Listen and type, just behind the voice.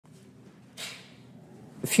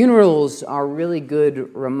Funerals are really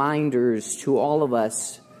good reminders to all of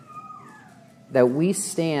us that we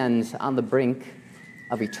stand on the brink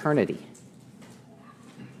of eternity.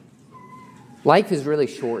 Life is really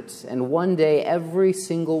short, and one day every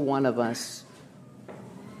single one of us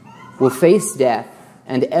will face death,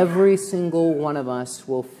 and every single one of us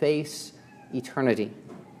will face eternity.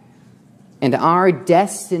 And our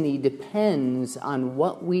destiny depends on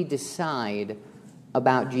what we decide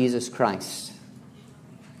about Jesus Christ.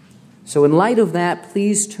 So in light of that,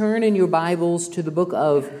 please turn in your Bibles to the book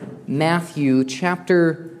of Matthew,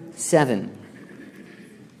 chapter 7.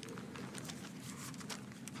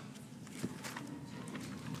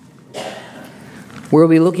 We'll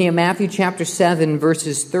be looking at Matthew chapter 7,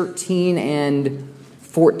 verses 13 and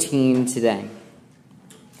 14 today.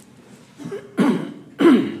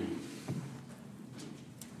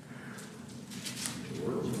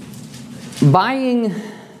 Buying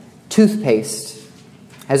toothpaste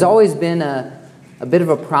has always been a bit of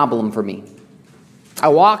a problem for me. I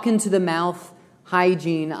walk into the mouth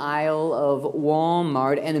hygiene aisle of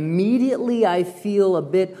Walmart, and immediately I feel a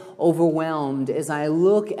bit overwhelmed as I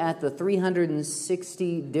look at the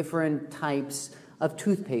 360 different types of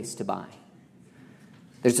toothpaste to buy.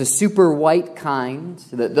 There's a super white kind,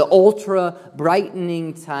 the ultra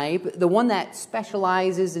brightening type, the one that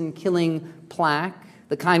specializes in killing plaque,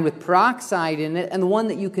 the kind with peroxide in it, and the one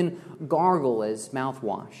that you can gargle as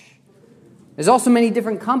mouthwash. There's also many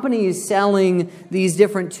different companies selling these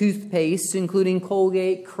different toothpastes, including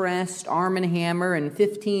Colgate, Crest, Arm & Hammer, and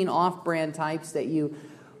 15 off-brand types that you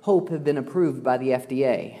hope have been approved by the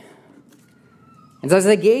FDA. And so as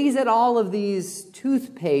I gaze at all of these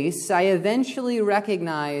toothpastes, I eventually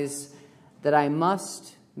recognize that I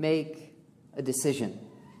must make a decision.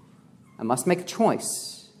 I must make a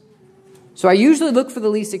choice. So I usually look for the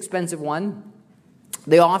least expensive one,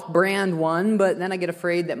 the off-brand one, but then I get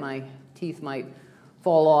afraid that my teeth might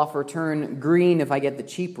fall off or turn green if I get the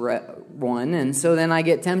cheap one. And so then I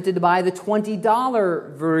get tempted to buy the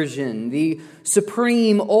 $20 version, the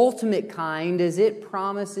supreme ultimate kind, as it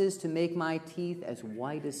promises to make my teeth as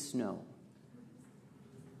white as snow.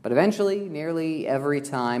 But eventually, nearly every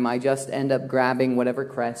time, I just end up grabbing whatever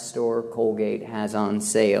Crest or Colgate has on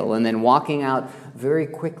sale and then walking out very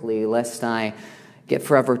quickly lest I get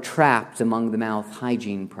forever trapped among the mouth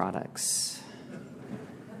hygiene products.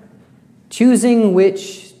 Choosing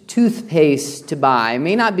which toothpaste to buy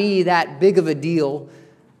may not be that big of a deal,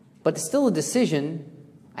 but it's still a decision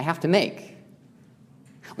I have to make.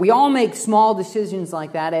 We all make small decisions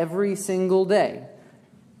like that every single day.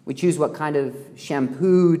 We choose what kind of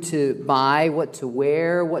shampoo to buy, what to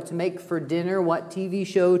wear, what to make for dinner, what TV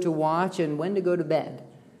show to watch, and when to go to bed.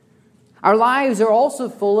 Our lives are also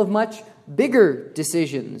full of much bigger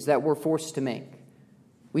decisions that we're forced to make.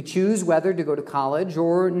 We choose whether to go to college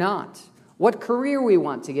or not, what career we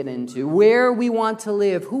want to get into, where we want to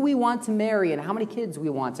live, who we want to marry, and how many kids we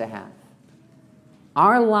want to have.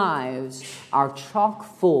 Our lives are chock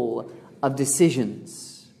full of decisions.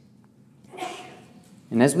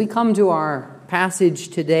 And as we come to our passage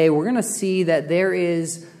today, we're going to see that there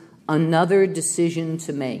is another decision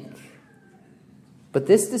to make. But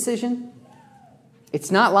this decision,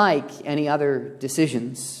 it's not like any other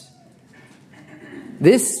decisions.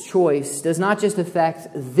 This choice does not just affect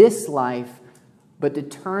this life, but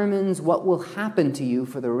determines what will happen to you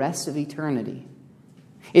for the rest of eternity.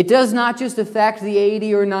 It does not just affect the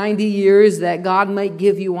 80 or 90 years that God might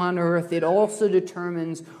give you on earth. It also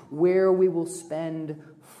determines where we will spend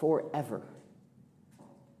forever.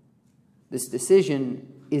 This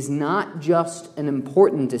decision is not just an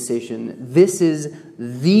important decision. This is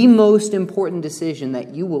the most important decision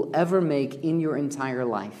that you will ever make in your entire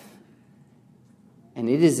life. And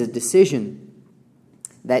it is a decision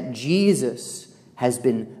that Jesus has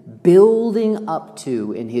been building up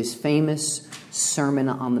to in his famous Sermon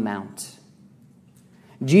on the Mount.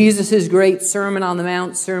 Jesus' great Sermon on the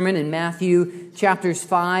Mount sermon in Matthew chapters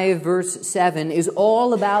 5, verse 7 is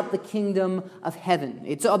all about the kingdom of heaven.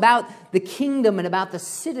 It's about the kingdom and about the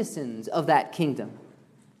citizens of that kingdom.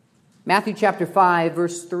 Matthew chapter 5,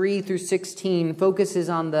 verse 3 through 16 focuses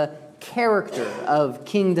on the character of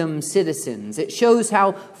kingdom citizens. It shows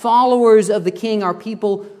how followers of the king are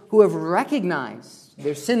people who have recognized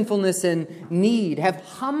their sinfulness and need, have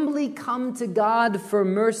humbly come to God for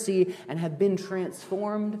mercy, and have been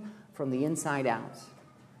transformed from the inside out.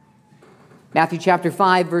 Matthew chapter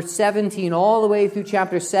 5, verse 17, all the way through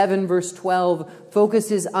chapter 7, verse 12,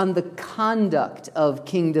 focuses on the conduct of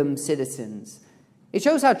kingdom citizens. It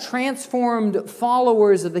shows how transformed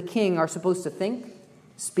followers of the king are supposed to think,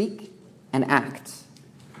 speak, and act.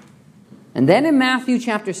 And then in Matthew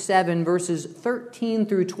chapter 7, verses 13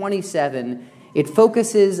 through 27, it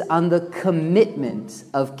focuses on the commitment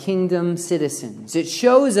of kingdom citizens. It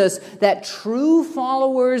shows us that true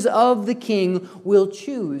followers of the King will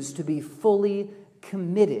choose to be fully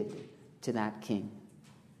committed to that King.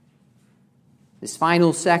 This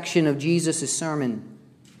final section of Jesus' sermon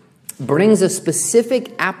brings a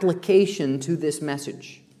specific application to this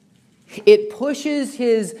message. It pushes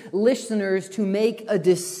his listeners to make a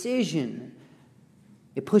decision.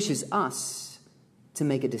 It pushes us to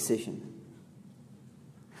make a decision.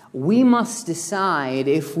 We must decide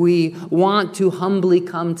if we want to humbly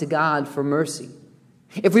come to God for mercy,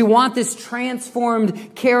 if we want this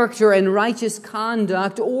transformed character and righteous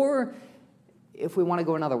conduct, or if we want to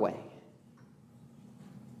go another way.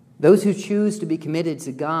 Those who choose to be committed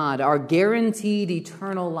to God are guaranteed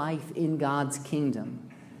eternal life in God's kingdom.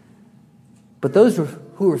 But those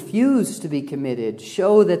who refuse to be committed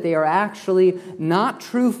show that they are actually not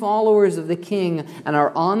true followers of the King and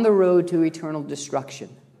are on the road to eternal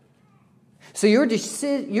destruction. So your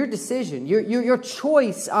decision, your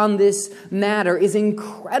choice on this matter is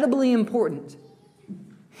incredibly important.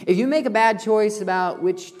 If you make a bad choice about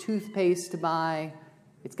which toothpaste to buy,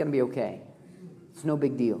 it's going to be okay. It's no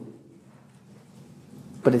big deal.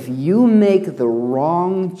 But if you make the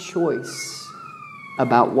wrong choice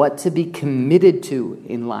about what to be committed to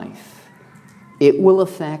in life, it will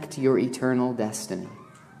affect your eternal destiny.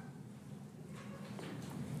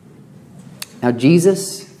 Now,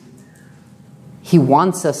 Jesus, He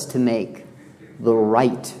wants us to make the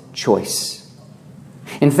right choice.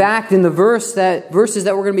 In fact, in the verses that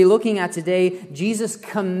we're going to be looking at today, Jesus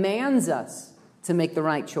commands us to make the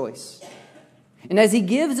right choice. And as He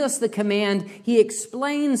gives us the command, He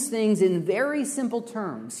explains things in very simple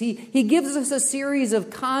terms. He gives us a series of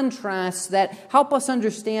contrasts that help us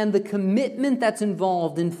understand the commitment that's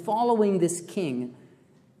involved in following this King.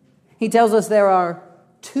 He tells us there are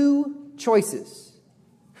two choices,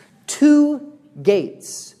 two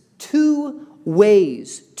gates, two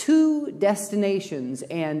ways, two destinations,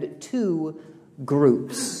 and two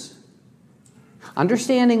groups.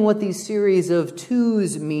 Understanding what these series of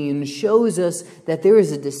twos mean shows us that there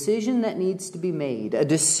is a decision that needs to be made, a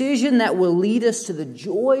decision that will lead us to the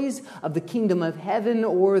joys of the kingdom of heaven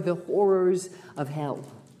or the horrors of hell.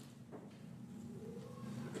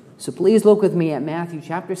 So please look with me at Matthew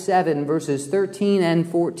chapter 7, verses 13 and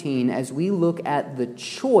 14 as we look at the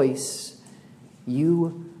choice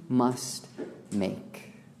you must make.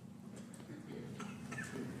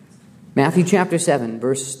 Matthew chapter 7,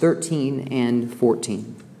 verse 13 and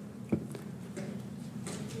 14.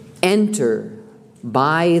 Enter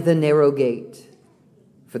by the narrow gate,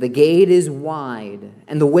 for the gate is wide,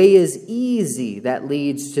 and the way is easy that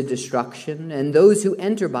leads to destruction, and those who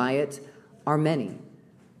enter by it are many.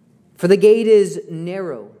 For the gate is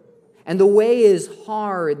narrow, and the way is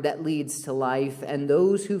hard that leads to life, and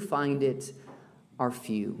those who find it are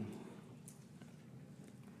few.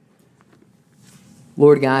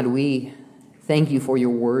 Lord God, we thank you for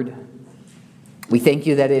your word. We thank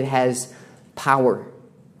you that it has power.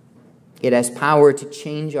 It has power to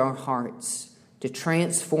change our hearts, to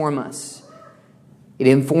transform us. It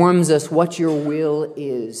informs us what your will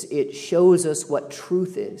is. It shows us what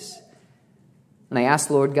truth is. And I ask,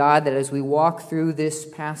 Lord God, that as we walk through this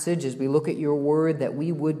passage, as we look at your word, that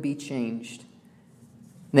we would be changed,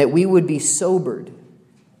 that we would be sobered,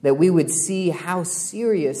 that we would see how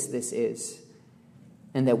serious this is,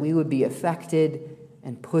 and that we would be affected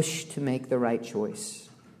and pushed to make the right choice.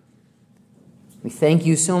 We thank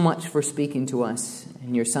you so much for speaking to us.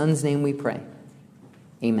 In your Son's name we pray.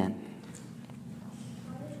 Amen.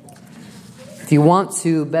 If you want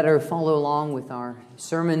to better follow along with our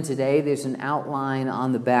sermon today, there's an outline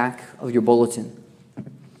on the back of your bulletin.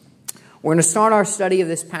 We're going to start our study of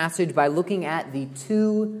this passage by looking at the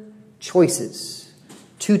two choices.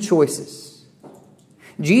 Two choices.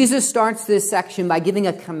 Jesus starts this section by giving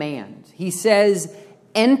a command. He says,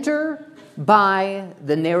 enter by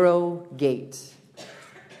the narrow gate.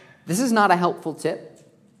 This is not a helpful tip.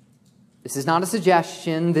 This is not a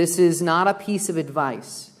suggestion. This is not a piece of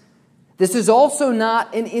advice. This is also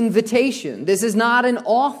not an invitation. This is not an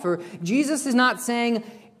offer. Jesus is not saying,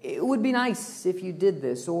 it would be nice if you did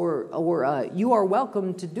this, or you are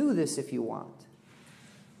welcome to do this if you want.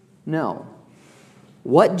 No.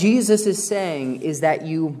 What Jesus is saying is that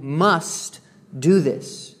you must do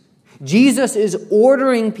this. Jesus is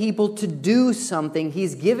ordering people to do something.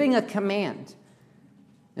 He's giving a command.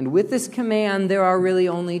 And with this command, there are really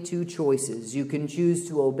only two choices. You can choose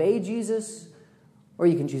to obey Jesus, or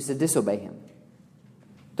you can choose to disobey him.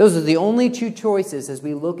 Those are the only two choices as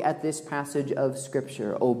we look at this passage of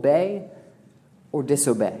Scripture. Obey or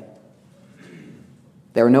disobey.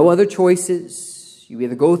 There are no other choices. You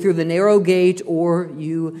either go through the narrow gate or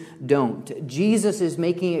you don't. Jesus is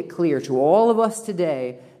making it clear to all of us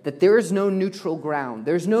today that there is no neutral ground.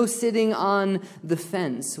 There's no sitting on the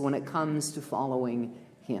fence when it comes to following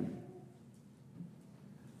him.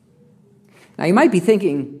 Now you might be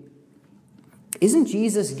thinking, isn't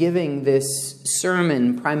Jesus giving this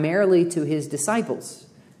sermon primarily to his disciples?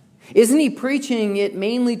 Isn't he preaching it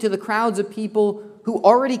mainly to the crowds of people who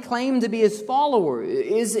already claim to be his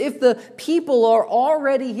followers? If the people are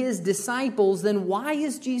already his disciples, then why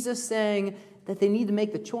is Jesus saying that they need to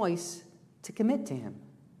make the choice to commit to him?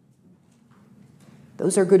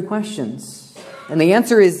 Those are good questions. And the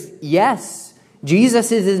answer is yes.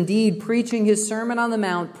 Jesus is indeed preaching his Sermon on the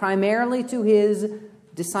Mount primarily to his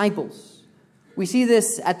disciples. We see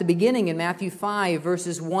this at the beginning in Matthew 5,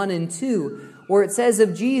 verses 1 and 2, where it says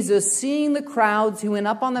of Jesus, seeing the crowds, he went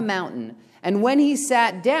up on the mountain, and when he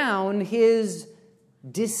sat down, his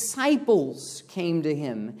disciples came to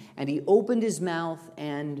him, and he opened his mouth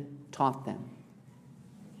and taught them.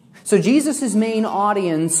 So Jesus' main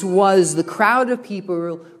audience was the crowd of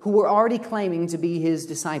people who were already claiming to be his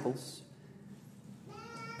disciples.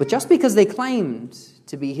 But just because they claimed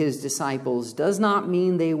to be his disciples does not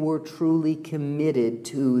mean they were truly committed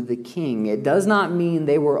to the King. It does not mean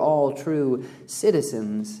they were all true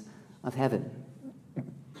citizens of heaven.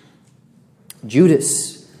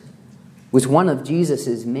 Judas was one of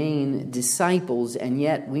Jesus' main disciples, and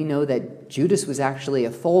yet we know that Judas was actually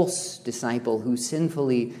a false disciple who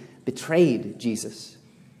sinfully betrayed Jesus.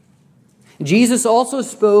 Jesus also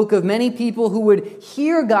spoke of many people who would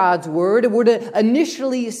hear God's word, would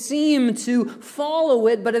initially seem to follow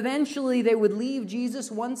it, but eventually they would leave Jesus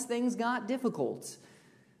once things got difficult.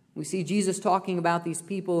 We see Jesus talking about these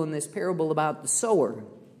people in this parable about the sower.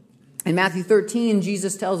 In Matthew 13,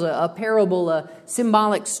 Jesus tells a parable, a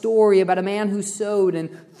symbolic story about a man who sowed and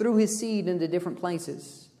threw his seed into different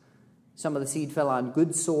places. Some of the seed fell on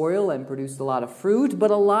good soil and produced a lot of fruit, but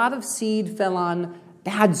a lot of seed fell on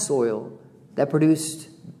bad soil that produced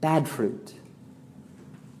bad fruit.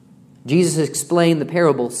 Jesus explained the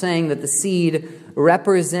parable, saying that the seed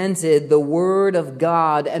represented the word of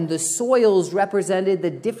God and the soils represented the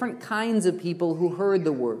different kinds of people who heard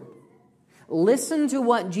the word. Listen to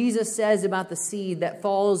what Jesus says about the seed that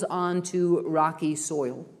falls onto rocky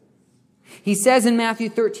soil. He says in Matthew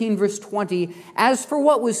 13, verse 20, as for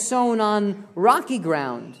what was sown on rocky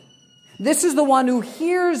ground, this is the one who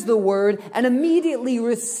hears the word and immediately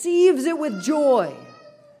receives it with joy.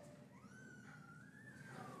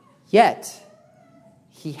 Yet,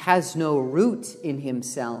 he has no root in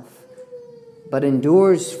himself, but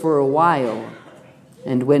endures for a while.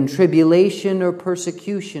 And when tribulation or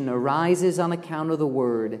persecution arises on account of the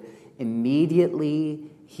word,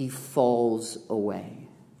 immediately he falls away.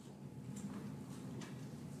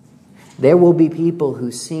 There will be people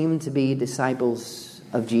who seem to be disciples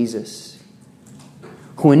of Jesus,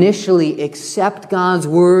 who initially accept God's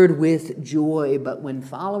word with joy, but when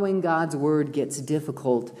following God's word gets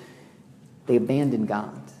difficult, they abandon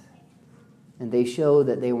God. And they show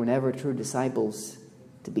that they were never true disciples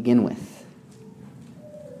to begin with.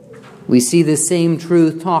 We see this same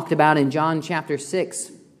truth talked about in John chapter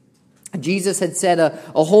 6. Jesus had said a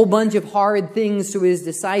whole bunch of hard things to his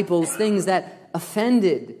disciples, things that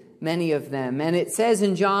offended many of them. And it says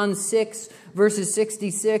in John 6, verses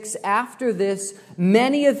 66, after this,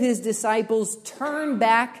 many of his disciples turned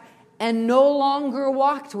back and no longer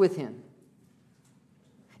walked with him.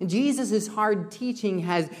 And Jesus' hard teaching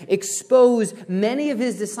has exposed many of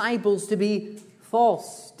his disciples to be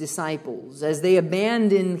false disciples, as they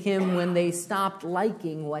abandoned him when they stopped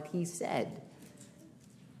liking what he said.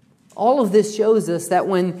 All of this shows us that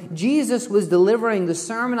when Jesus was delivering the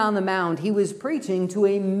Sermon on the Mount, he was preaching to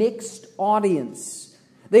a mixed audience.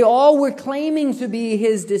 They all were claiming to be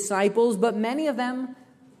his disciples, but many of them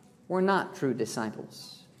were not true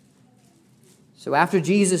disciples. So after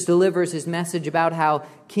Jesus delivers his message about how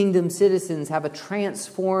kingdom citizens have a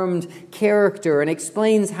transformed character and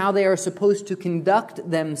explains how they are supposed to conduct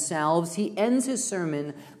themselves, he ends his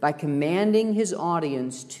sermon by commanding his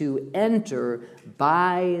audience to enter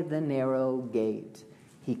by the narrow gate.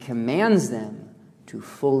 He commands them to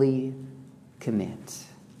fully commit.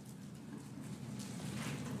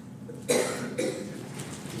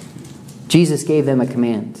 Jesus gave them a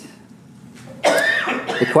command.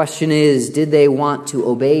 The question is, did they want to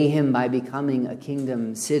obey him by becoming a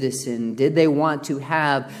kingdom citizen? Did they want to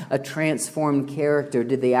have a transformed character?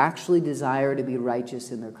 Did they actually desire to be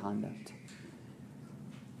righteous in their conduct?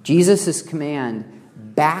 Jesus' command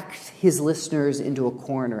backed his listeners into a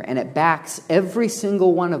corner, and it backs every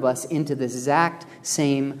single one of us into the exact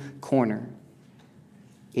same corner.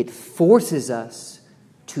 It forces us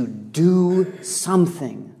to do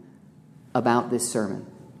something about this sermon.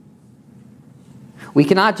 We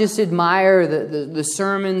cannot just admire the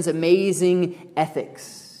sermon's amazing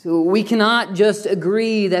ethics. We cannot just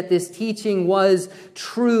agree that this teaching was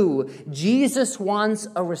true. Jesus wants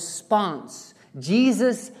a response.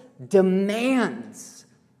 Jesus demands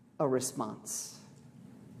a response.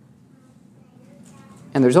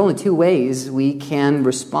 And there's only two ways we can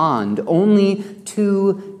respond. Only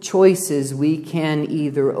two choices. We can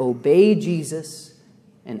either obey Jesus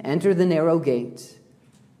and enter the narrow gate,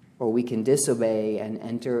 or we can disobey and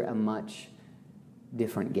enter a much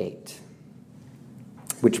different gate.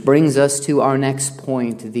 Which brings us to our next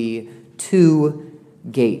point, the two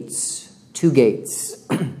gates. Two gates.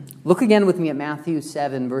 Look again with me at Matthew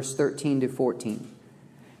 7, verse 13 to 14.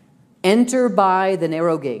 Enter by the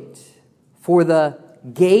narrow gate, for the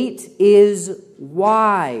gate is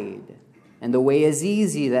wide, and the way is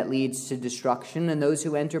easy that leads to destruction, and those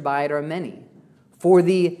who enter by it are many. For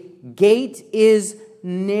the gate is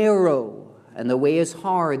narrow, and the way is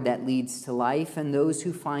hard that leads to life, and those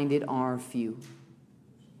who find it are few.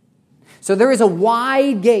 So there is a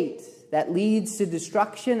wide gate that leads to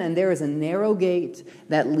destruction, and there is a narrow gate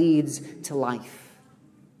that leads to life.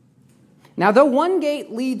 Now, though one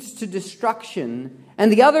gate leads to destruction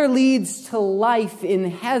and the other leads to life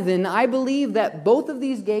in heaven, I believe that both of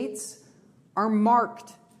these gates are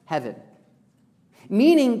marked heaven.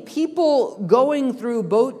 Meaning people going through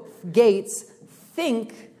both gates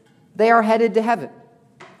think they are headed to heaven.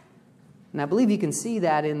 And I believe you can see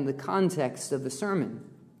that in the context of the sermon.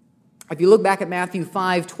 If you look back at Matthew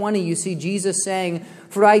 5:20, you see Jesus saying,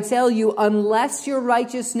 "For I tell you, unless your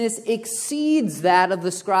righteousness exceeds that of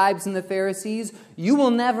the scribes and the Pharisees, you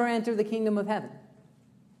will never enter the kingdom of heaven."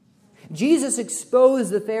 Jesus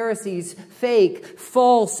exposed the Pharisees' fake,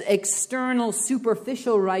 false, external,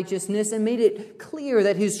 superficial righteousness and made it clear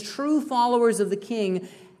that his true followers of the King,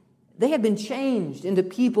 they had been changed into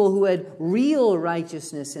people who had real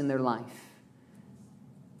righteousness in their life.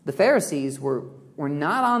 The Pharisees were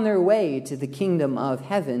not on their way to the kingdom of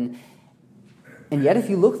heaven. And yet,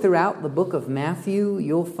 if you look throughout the book of Matthew,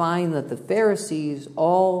 you'll find that the Pharisees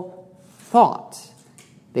all thought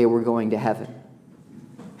they were going to heaven.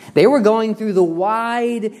 They were going through the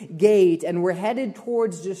wide gate and were headed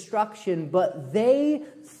towards destruction, but they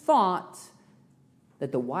thought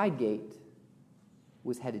that the wide gate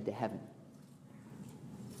was headed to heaven.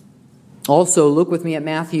 Also, look with me at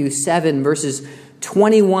Matthew 7, verses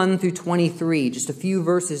 21 through 23, just a few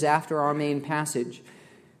verses after our main passage.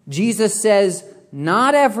 Jesus says,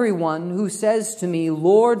 "Not everyone who says to me,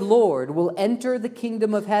 'Lord, Lord,' will enter the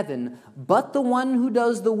kingdom of heaven, but the one who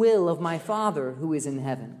does the will of my Father who is in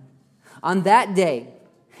heaven. On that day,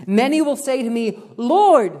 many will say to me,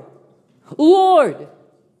 'Lord, Lord,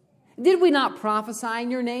 did we not prophesy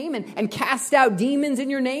in your name and cast out demons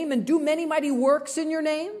in your name and do many mighty works in your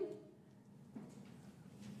name?'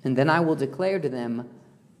 And then I will declare to them,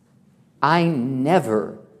 'I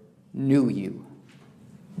never knew you.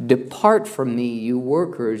 Depart from me, you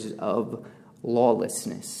workers of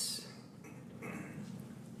lawlessness.'"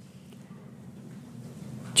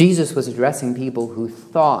 Jesus was addressing people who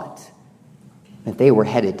thought that they were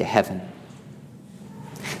headed to heaven.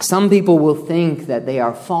 Some people will think that they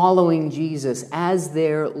are following Jesus as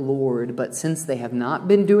their Lord, but since they have not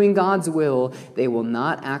been doing God's will, they will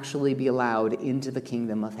not actually be allowed into the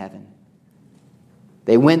kingdom of heaven.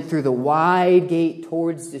 They went through the wide gate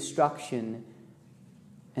towards destruction,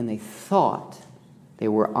 and they thought they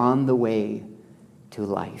were on the way to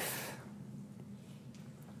life.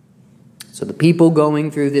 So the people going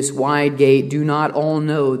through this wide gate do not all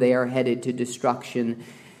know they are headed to destruction.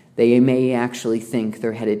 They may actually think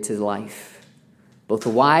they're headed to life. Both the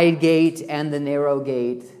wide gate and the narrow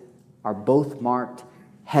gate are both marked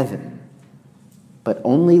heaven, but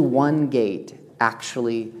only one gate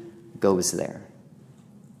actually goes there.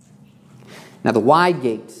 Now, the wide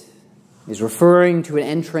gate is referring to an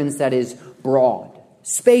entrance that is broad,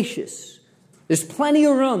 spacious. There's plenty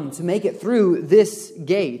of room to make it through this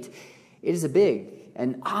gate. It is a big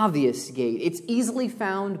and obvious gate. It's easily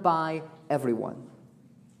found by everyone.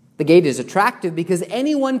 The gate is attractive because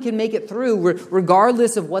anyone can make it through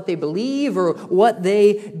regardless of what they believe or what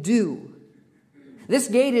they do. This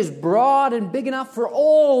gate is broad and big enough for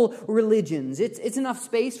all religions. It's enough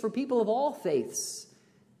space for people of all faiths.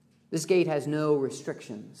 This gate has no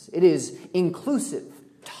restrictions. It is inclusive,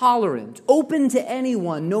 tolerant, open to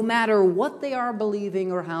anyone, no matter what they are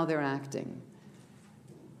believing or how they're acting.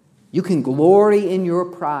 You can glory in your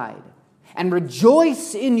pride and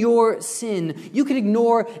rejoice in your sin. You can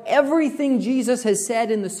ignore everything Jesus has said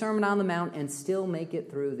in the Sermon on the Mount and still make it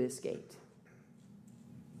through this gate.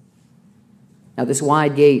 Now, this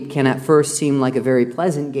wide gate can at first seem like a very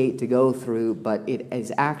pleasant gate to go through, but it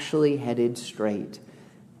is actually headed straight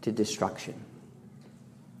to destruction.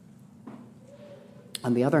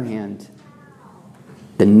 On the other hand,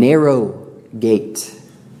 the narrow gate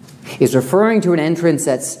is referring to an entrance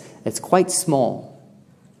that's quite small.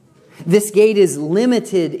 This gate is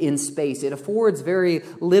limited in space. It affords very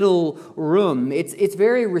little room. It's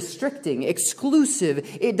very restricting,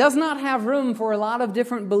 exclusive. It does not have room for a lot of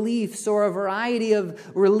different beliefs or a variety of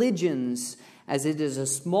religions. As it is a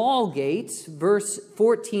small gate, verse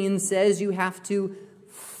 14 says you have to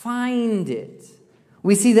find it.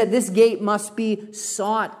 We see that this gate must be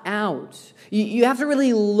sought out. You have to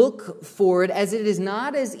really look for it, as it is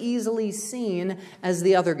not as easily seen as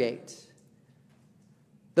the other gate.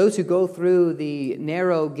 Those who go through the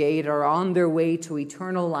narrow gate are on their way to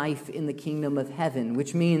eternal life in the kingdom of heaven,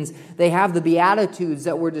 which means they have the Beatitudes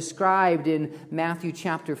that were described in Matthew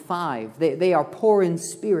chapter 5. They are poor in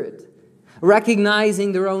spirit,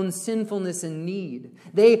 recognizing their own sinfulness and need.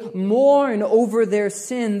 They mourn over their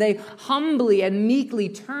sin. They humbly and meekly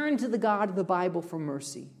turn to the God of the Bible for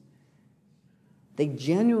mercy. They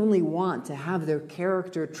genuinely want to have their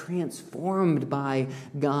character transformed by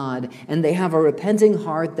God, and they have a repenting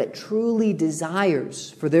heart that truly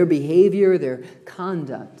desires for their behavior, their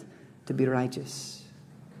conduct, to be righteous.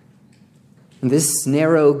 And this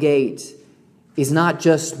narrow gate is not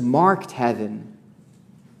just marked heaven.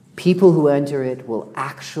 People who enter it will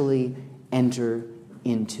actually enter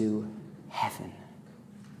into heaven.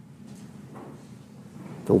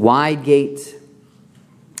 The wide gate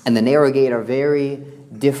and the narrow gate are very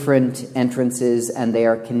different entrances, and they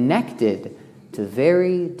are connected to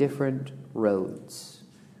very different roads.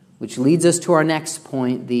 Which leads us to our next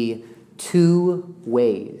point, the two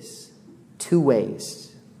ways. Two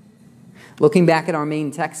ways. Looking back at our main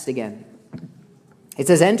text again. It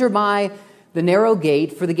says, enter by the narrow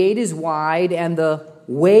gate, for the gate is wide, and the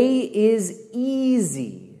way is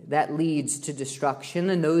easy that leads to destruction,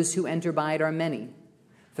 and those who enter by it are many.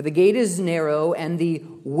 For the gate is narrow, and the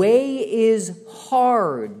way is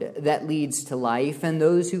hard that leads to life, and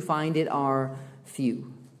those who find it are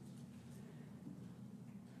few.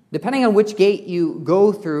 Depending on which gate you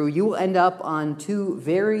go through, you will end up on two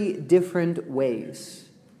very different ways.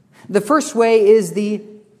 The first way is the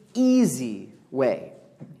easy way.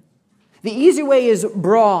 The easy way is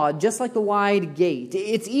broad, just like the wide gate.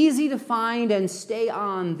 It's easy to find and stay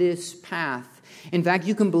on this path. In fact,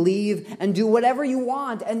 you can believe and do whatever you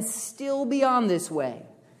want and still be on this way.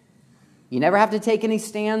 You never have to take any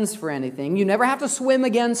stands for anything. You never have to swim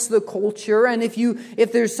against the culture. And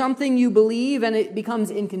if there's something you believe and it becomes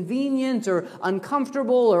inconvenient or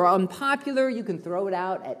uncomfortable or unpopular, you can throw it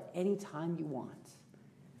out at any time you want.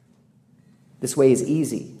 This way is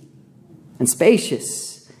easy and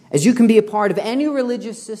spacious, as you can be a part of any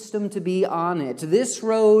religious system to be on it. This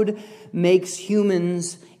road makes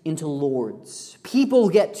humans into lords. People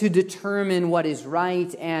get to determine what is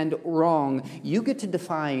right and wrong. You get to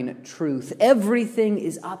define truth. Everything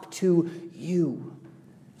is up to you.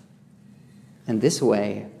 And this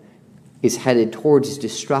way is headed towards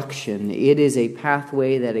destruction. It is a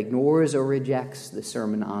pathway that ignores or rejects the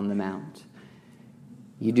Sermon on the Mount.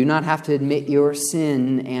 You do not have to admit your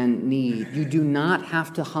sin and need. You do not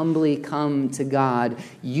have to humbly come to God.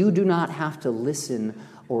 You do not have to listen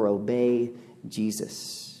or obey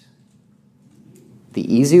Jesus.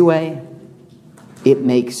 The easy way, it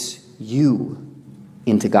makes you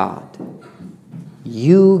into God.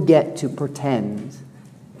 You get to pretend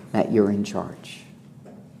that you're in charge.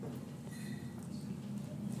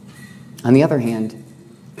 On the other hand,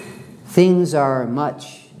 things are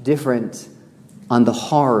much different on the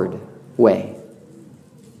hard way.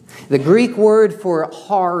 The Greek word for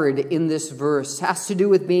hard in this verse has to do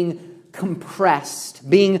with being compressed,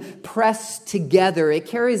 being pressed together. It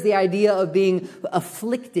carries the idea of being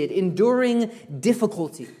afflicted, enduring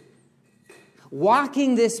difficulty.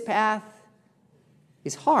 Walking this path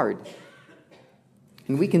is hard.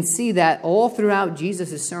 And we can see that all throughout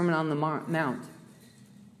Jesus' Sermon on the Mount.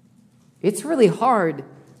 It's really hard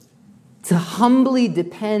to humbly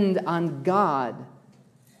depend on God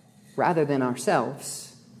rather than ourselves.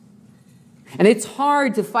 And it's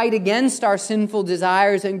hard to fight against our sinful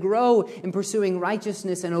desires and grow in pursuing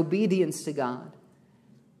righteousness and obedience to God.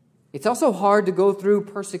 It's also hard to go through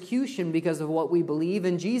persecution because of what we believe.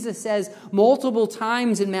 And Jesus says multiple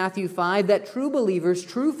times in Matthew 5 that true believers,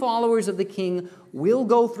 true followers of the King, will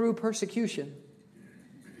go through persecution.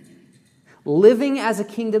 Living as a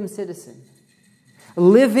kingdom citizen,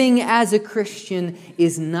 living as a Christian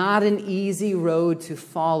is not an easy road to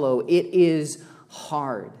follow. It is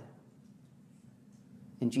hard.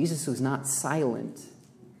 And Jesus was not silent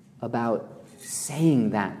about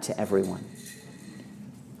saying that to everyone.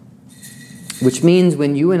 Which means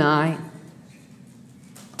when you and I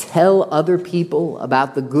tell other people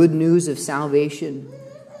about the good news of salvation,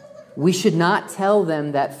 we should not tell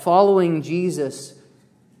them that following Jesus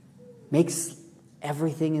makes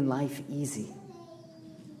everything in life easy.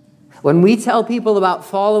 When we tell people about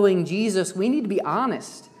following Jesus, we need to be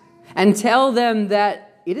honest and tell them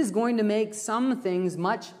that it is going to make some things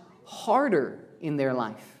much harder in their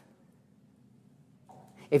life.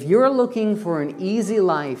 If you're looking for an easy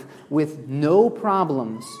life with no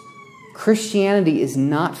problems, Christianity is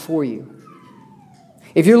not for you.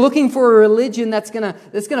 If you're looking for a religion that's going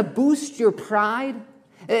to boost your pride,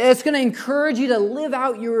 it's going to encourage you to live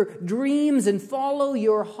out your dreams and follow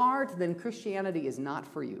your heart, then Christianity is not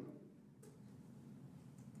for you.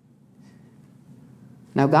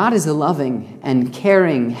 Now, God is a loving and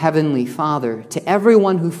caring Heavenly Father to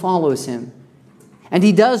everyone who follows Him. And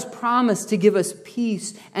He does promise to give us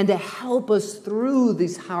peace and to help us through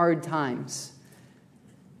these hard times.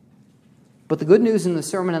 But the good news in the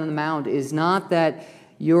Sermon on the Mount is not that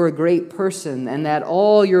you're a great person and that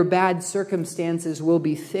all your bad circumstances will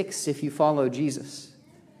be fixed if you follow Jesus.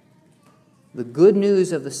 The good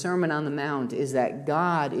news of the Sermon on the Mount is that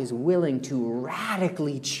God is willing to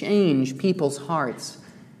radically change people's hearts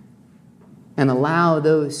and allow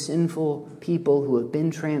those sinful people who have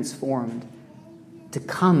been transformed to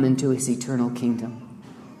come into His eternal kingdom.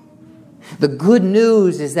 The good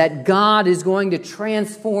news is that God is going to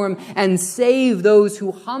transform and save those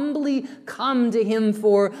who humbly come to Him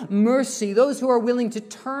for mercy, those who are willing to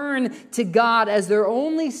turn to God as their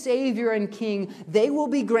only Savior and King. They will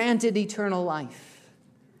be granted eternal life.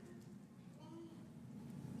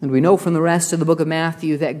 And we know from the rest of the book of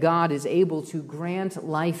Matthew that God is able to grant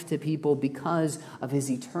life to people because of His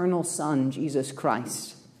eternal Son, Jesus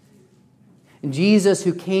Christ. And Jesus,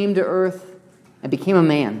 who came to earth and became a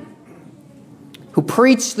man, who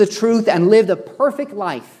preached the truth and lived a perfect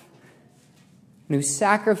life, and who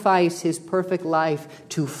sacrificed His perfect life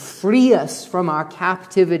to free us from our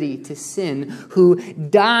captivity to sin, who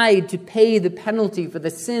died to pay the penalty for the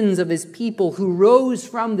sins of His people, who rose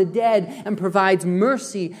from the dead and provides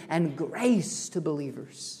mercy and grace to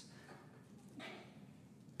believers.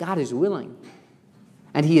 God is willing,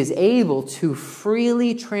 and He is able to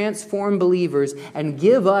freely transform believers and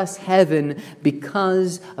give us heaven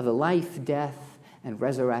because of the life, death, and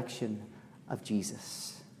resurrection of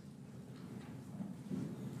Jesus.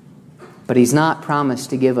 But He's not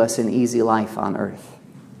promised to give us an easy life on earth.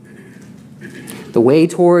 The way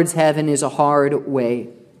towards heaven is a hard way.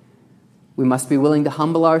 We must be willing to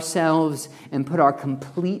humble ourselves and put our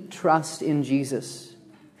complete trust in Jesus.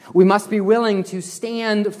 We must be willing to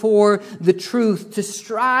stand for the truth, to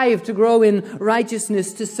strive to grow in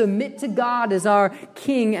righteousness, to submit to God as our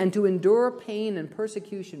King, and to endure pain and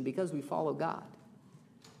persecution because we follow God.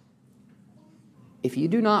 If you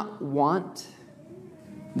do not want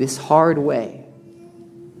this hard way,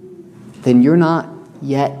 then you're not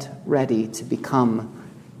yet ready to become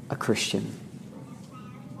a Christian.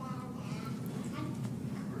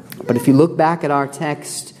 But if you look back at our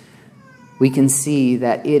text, we can see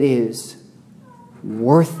that it is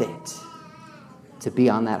worth it to be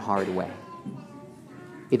on that hard way.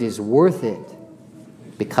 It is worth it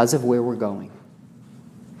because of where we're going.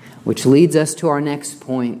 Which leads us to our next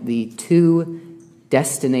point, the two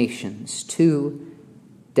destinations.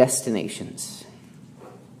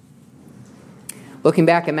 Looking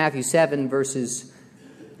back at Matthew 7, verses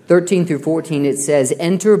 13 through 14, it says,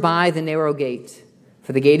 "Enter by the narrow gate,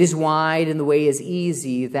 for the gate is wide and the way is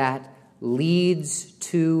easy that leads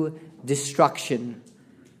to destruction,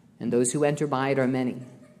 and those who enter by it are many.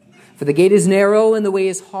 For the gate is narrow and the way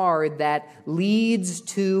is hard that leads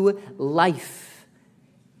to life,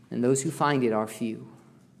 and those who find it are few."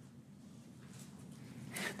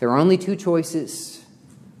 There are only two choices,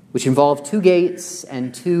 which involve two gates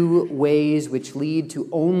and two ways which lead to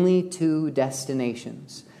only two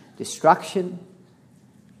destinations: destruction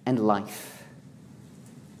and life.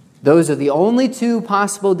 Those are the only two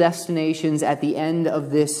possible destinations at the end of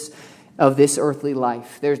this earthly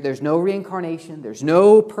life. There's no reincarnation, there's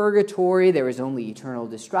no purgatory, there is only eternal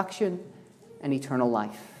destruction and eternal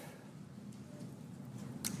life.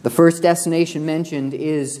 The first destination mentioned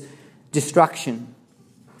is destruction.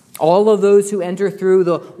 All of those who enter through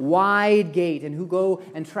the wide gate and who go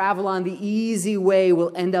and travel on the easy way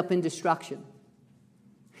will end up in destruction.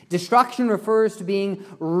 Destruction refers to being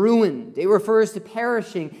ruined. It refers to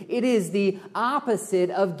perishing. It is the opposite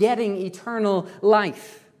of getting eternal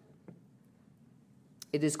life.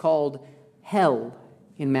 It is called hell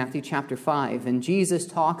in Matthew chapter 5. And Jesus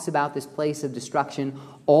talks about this place of destruction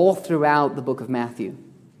all throughout the book of Matthew.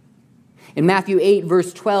 In Matthew 8,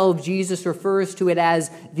 verse 12, Jesus refers to it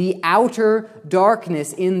as the outer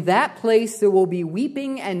darkness. In that place there will be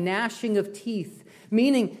weeping and gnashing of teeth.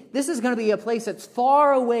 Meaning, this is going to be a place that's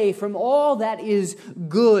far away from all that is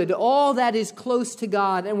good, all that is close to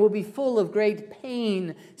God, and will be full of great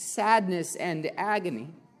pain, sadness, and agony.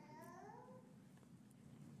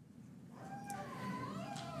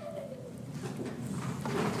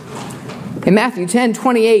 In Matthew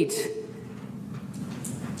 10:28,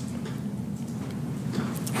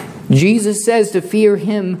 Jesus says to fear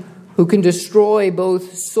him who can destroy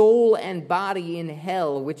both soul and body in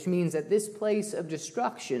hell, which means that this place of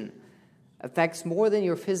destruction affects more than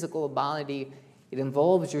your physical body. It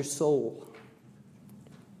involves your soul.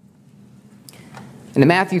 And in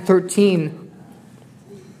Matthew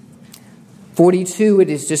 13:42, it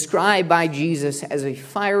is described by Jesus as a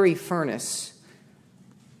fiery furnace,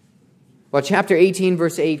 while chapter 18,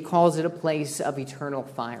 verse 8 calls it a place of eternal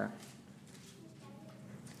fire.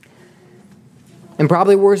 And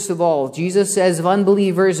probably worst of all, Jesus says of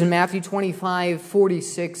unbelievers in Matthew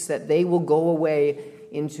 25:46 that they will go away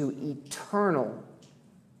into eternal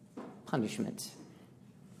punishment.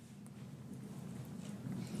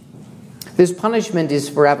 This punishment is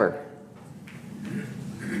forever.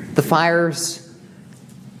 The fires,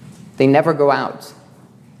 they never go out.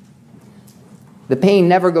 The pain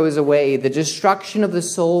never goes away. The destruction of the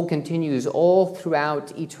soul continues all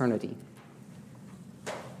throughout eternity.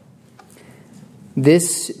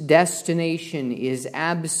 This destination is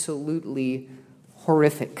absolutely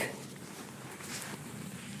horrific.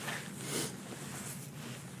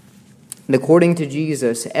 And according to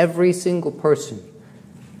Jesus, every single person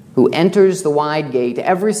who enters the wide gate,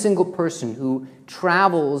 every single person who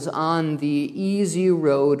travels on the easy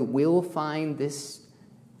road will find this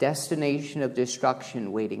destination of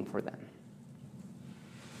destruction waiting for them.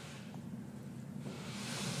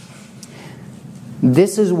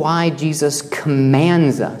 This is why Jesus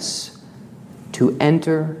commands us to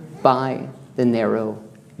enter by the narrow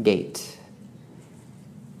gate.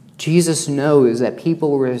 Jesus knows that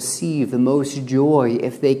people will receive the most joy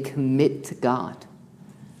if they commit to God.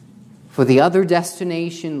 For the other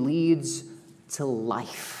destination leads to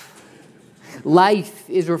life. Life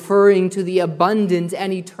is referring to the abundant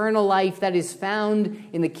and eternal life that is found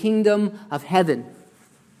in the kingdom of heaven.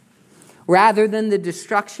 Rather than the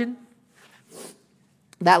destruction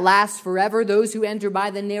that lasts forever, those who enter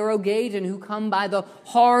by the narrow gate and who come by the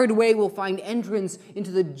hard way will find entrance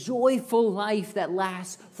into the joyful life that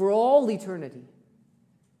lasts for all eternity.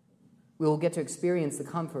 We will get to experience the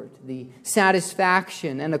comfort, the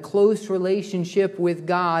satisfaction, and a close relationship with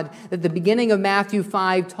God that the beginning of Matthew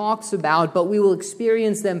 5 talks about, but we will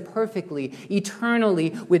experience them perfectly,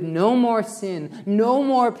 eternally, with no more sin, no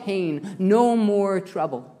more pain, no more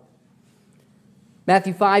trouble.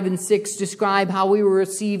 Matthew 5 and 6 describe how we will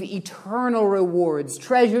receive eternal rewards,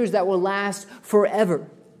 treasures that will last forever.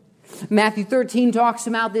 Matthew 13 talks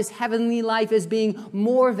about this heavenly life as being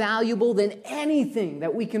more valuable than anything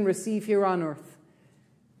that we can receive here on earth.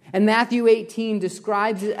 And Matthew 18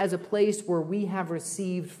 describes it as a place where we have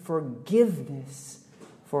received forgiveness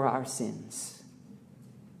for our sins.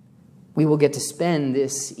 We will get to spend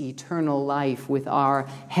this eternal life with our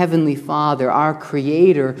Heavenly Father, our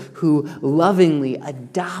Creator, who lovingly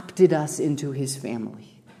adopted us into His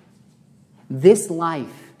family. This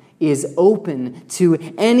life is open to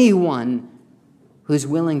anyone who's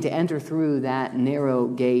willing to enter through that narrow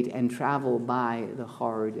gate and travel by the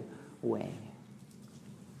hard way.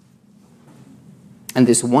 And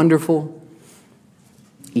this wonderful,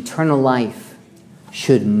 eternal life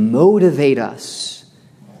should motivate us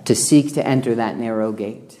to seek to enter that narrow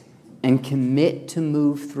gate and commit to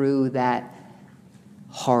move through that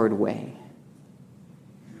hard way.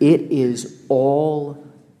 It is all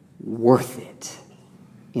worth it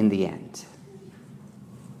in the end.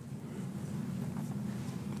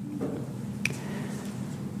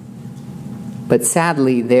 But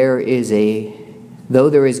sadly, though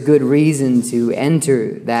there is good reason to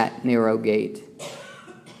enter that narrow gate,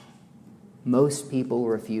 most people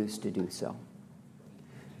refuse to do so.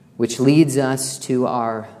 Which leads us to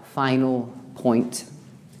our final point.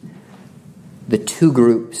 The two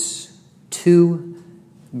groups. Two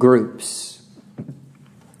groups.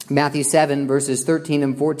 Matthew 7, verses 13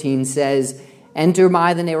 and 14 says, "Enter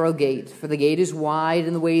by the narrow gate, for the gate is wide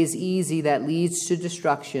and the way is easy that leads to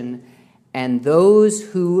destruction, and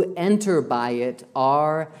those who enter by it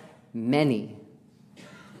are many.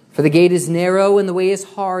 For the gate is narrow and the way is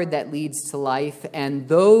hard that leads to life, and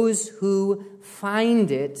those who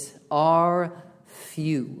find it are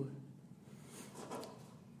few.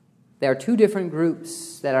 There are two different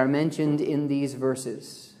groups that are mentioned in these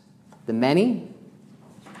verses: the many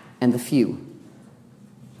and the few.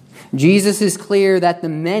 Jesus is clear that the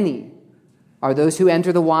many are those who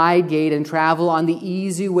enter the wide gate and travel on the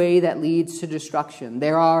easy way that leads to destruction.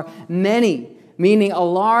 There are many, meaning a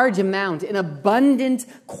large amount, an abundant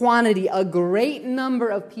quantity, a great number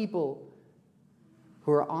of people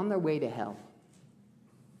who are on their way to hell.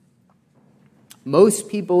 Most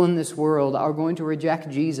people in this world are going to reject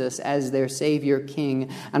Jesus as their Savior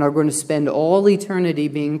King and are going to spend all eternity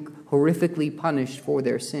being horrifically punished for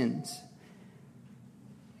their sins.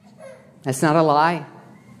 That's not a lie.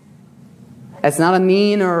 That's not a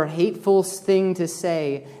mean or hateful thing to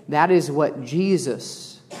say. That is what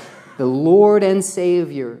Jesus, the Lord and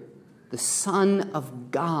Savior, the Son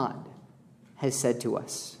of God, has said to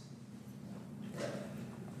us.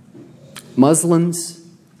 Muslims,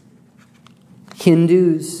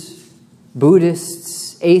 Hindus,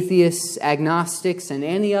 Buddhists, atheists, agnostics, and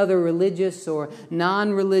any other religious or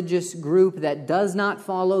non-religious group that does not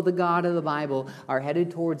follow the God of the Bible are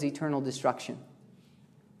headed towards eternal destruction.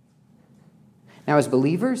 Now, as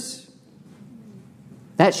believers,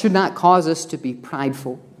 that should not cause us to be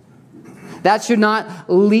prideful. That should not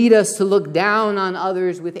lead us to look down on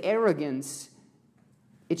others with arrogance.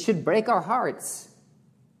 It should break our hearts.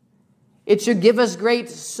 It should give us great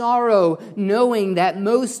sorrow knowing that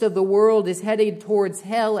most of the world is headed towards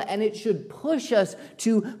hell, and it should push us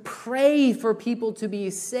to pray for people to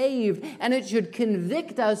be saved, and it should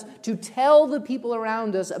convict us to tell the people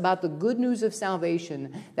around us about the good news of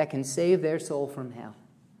salvation that can save their soul from hell.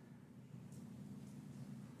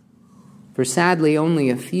 For sadly,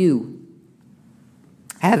 only a few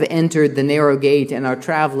have entered the narrow gate and are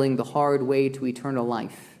traveling the hard way to eternal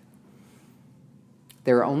life.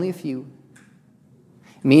 There are only a few,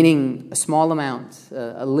 meaning a small amount,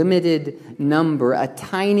 a limited number, a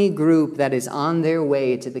tiny group that is on their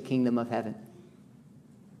way to the kingdom of heaven.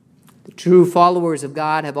 The true followers of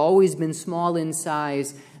God have always been small in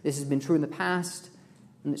size. This has been true in the past,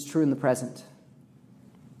 and it's true in the present.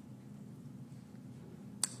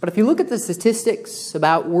 But if you look at the statistics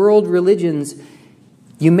about world religions,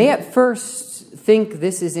 you may at first think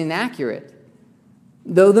this is inaccurate.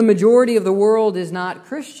 Though the majority of the world is not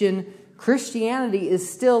Christian, Christianity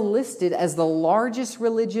is still listed as the largest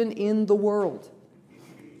religion in the world.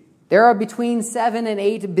 There are between 7 and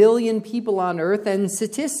 8 billion people on earth, and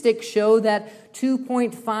statistics show that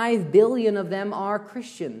 2.5 billion of them are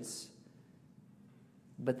Christians.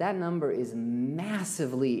 But that number is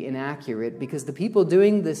massively inaccurate because the people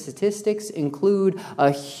doing the statistics include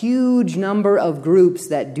a huge number of groups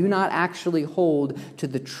that do not actually hold to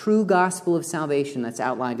the true gospel of salvation that's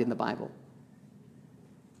outlined in the Bible.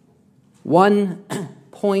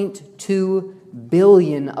 1.2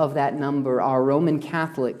 billion of that number are Roman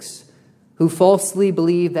Catholics who falsely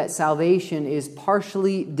believe that salvation is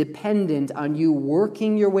partially dependent on you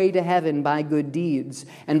working your way to heaven by good deeds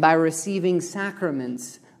and by receiving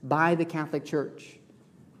sacraments by the Catholic Church.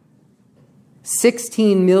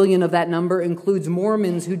 16 million of that number includes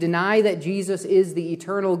Mormons who deny that Jesus is the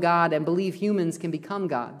eternal God and believe humans can become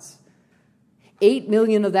gods. 8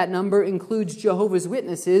 million of that number includes Jehovah's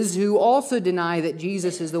Witnesses who also deny that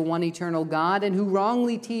Jesus is the one eternal God and who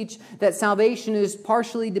wrongly teach that salvation is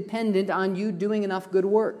partially dependent on you doing enough good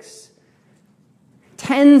works.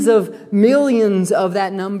 Tens of millions of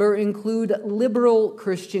that number include liberal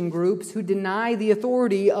Christian groups who deny the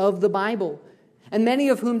authority of the Bible, and many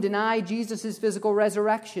of whom deny Jesus' physical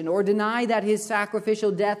resurrection or deny that his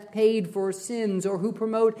sacrificial death paid for sins, or who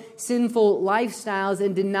promote sinful lifestyles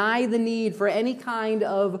and deny the need for any kind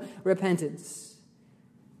of repentance.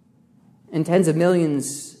 And tens of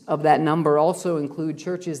millions of that number also include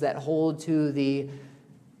churches that hold to the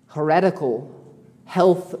heretical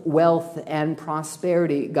health, wealth, and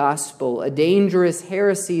prosperity gospel, a dangerous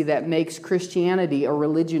heresy that makes Christianity a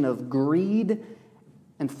religion of greed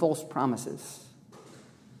and false promises.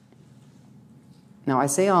 Now, I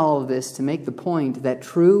say all of this to make the point that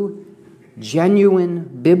true,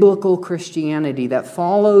 genuine, biblical Christianity that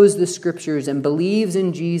follows the Scriptures and believes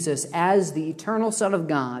in Jesus as the eternal Son of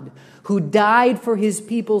God, who died for his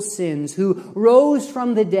people's sins, who rose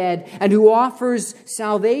from the dead, and who offers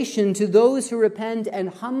salvation to those who repent and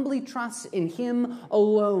humbly trust in him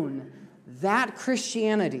alone, that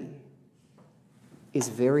Christianity is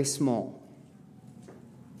very small.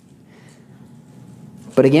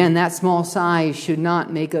 But again, that small size should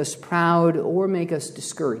not make us proud or make us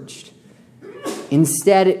discouraged.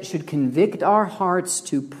 Instead, it should convict our hearts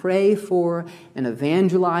to pray for and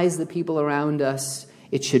evangelize the people around us.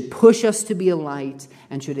 It should push us to be a light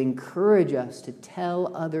and should encourage us to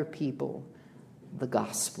tell other people the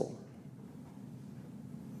gospel.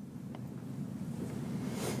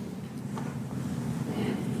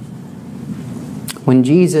 When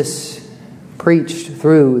Jesus preached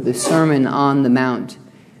through the Sermon on the Mount,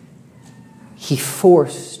 he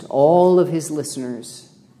forced all of his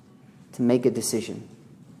listeners to make a decision.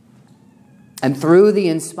 And through the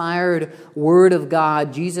inspired Word of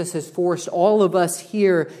God, Jesus has forced all of us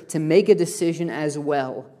here to make a decision as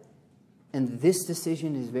well. And this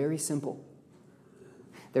decision is very simple.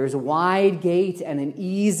 There's a wide gate and an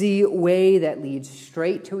easy way that leads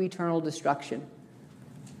straight to eternal destruction.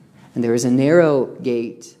 And there is a narrow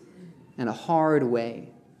gate and a hard way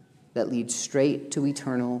that leads straight to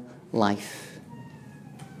eternal life.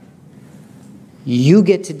 You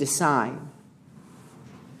get to decide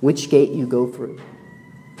which gate you go through.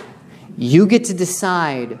 You get to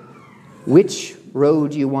decide which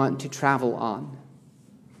road you want to travel on.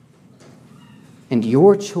 And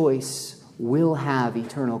your choice will have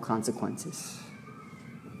eternal consequences.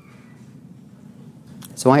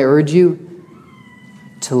 So I urge you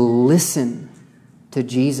to listen to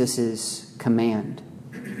Jesus' command.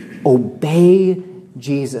 Obey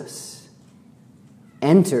Jesus.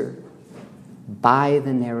 Enter by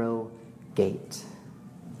the narrow gate.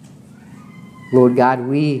 Lord God,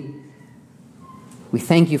 we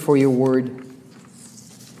thank you for your word.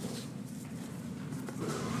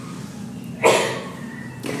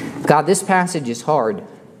 God, this passage is hard.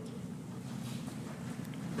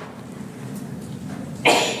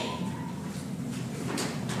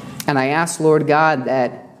 And I ask, Lord God,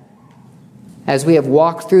 that as we have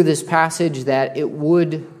walked through this passage, that it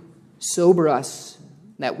would sober us,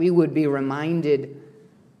 that we would be reminded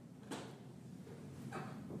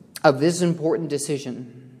of this important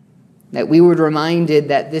decision, that we would be reminded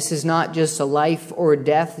that this is not just a life or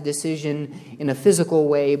death decision in a physical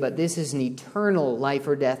way, but this is an eternal life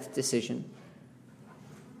or death decision.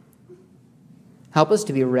 Help us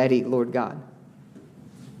to be ready, Lord God.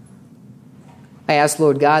 I ask,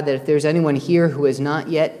 Lord God, that if there's anyone here who has not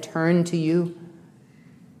yet turned to you,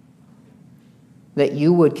 that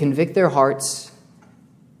you would convict their hearts,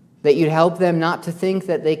 that you'd help them not to think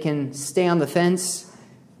that they can stay on the fence,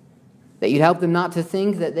 that you'd help them not to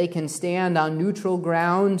think that they can stand on neutral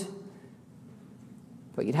ground,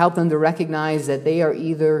 but you'd help them to recognize that they are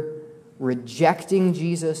either rejecting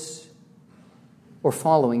Jesus or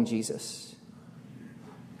following Jesus.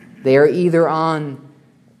 They are either on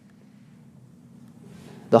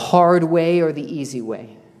the hard way or the easy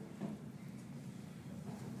way.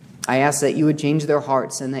 I ask that you would change their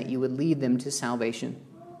hearts and that you would lead them to salvation.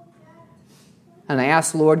 And I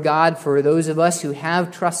ask, Lord God, for those of us who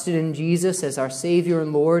have trusted in Jesus as our Savior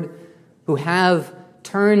and Lord, who have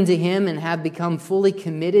turned to Him and have become fully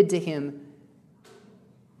committed to Him,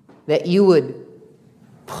 that you would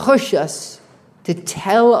push us to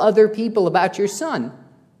tell other people about your Son.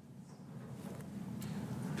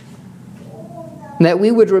 That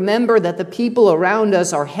we would remember that the people around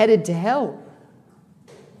us are headed to hell.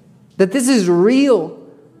 That this is real.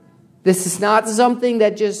 This is not something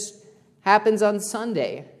that just happens on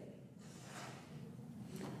Sunday.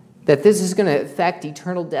 That this is going to affect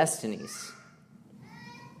eternal destinies.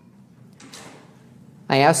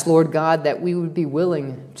 I ask, Lord God, that we would be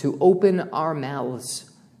willing to open our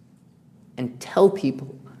mouths and tell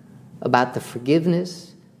people about the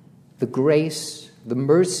forgiveness, the grace, the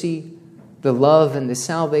mercy, the love, and the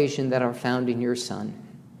salvation that are found in your Son.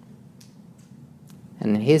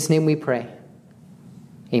 And in His name we pray.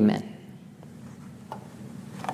 Amen.